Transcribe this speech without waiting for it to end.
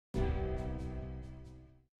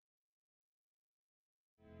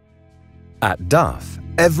At DAF,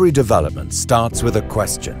 every development starts with a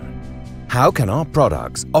question. How can our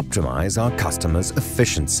products optimize our customers'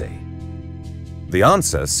 efficiency? The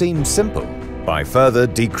answer seems simple. By further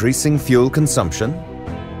decreasing fuel consumption,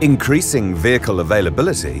 increasing vehicle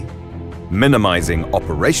availability, minimizing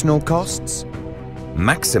operational costs,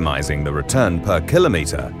 maximizing the return per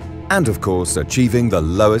kilometer, and of course achieving the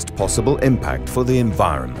lowest possible impact for the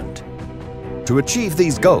environment. To achieve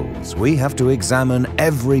these goals, we have to examine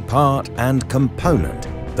every part and component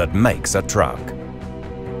that makes a truck.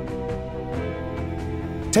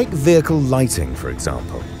 Take vehicle lighting, for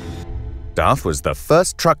example. DAF was the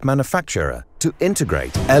first truck manufacturer to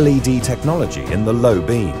integrate LED technology in the low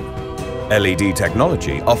beam. LED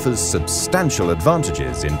technology offers substantial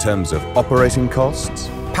advantages in terms of operating costs,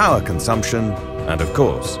 power consumption, and of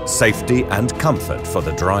course, safety and comfort for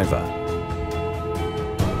the driver.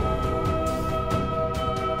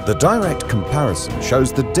 The direct comparison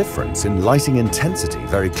shows the difference in lighting intensity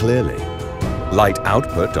very clearly. Light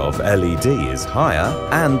output of LED is higher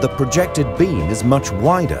and the projected beam is much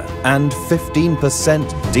wider and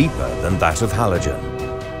 15% deeper than that of halogen.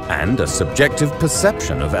 And a subjective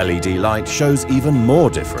perception of LED light shows even more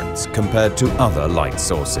difference compared to other light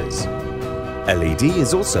sources. LED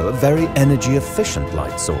is also a very energy-efficient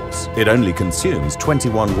light source. It only consumes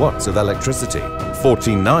 21 watts of electricity,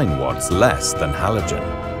 49 watts less than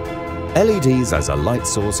halogen. LEDs as a light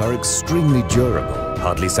source are extremely durable,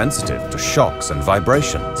 hardly sensitive to shocks and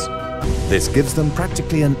vibrations. This gives them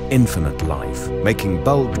practically an infinite life, making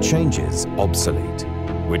bulb changes obsolete,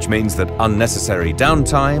 which means that unnecessary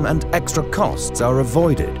downtime and extra costs are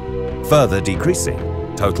avoided, further decreasing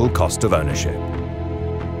total cost of ownership.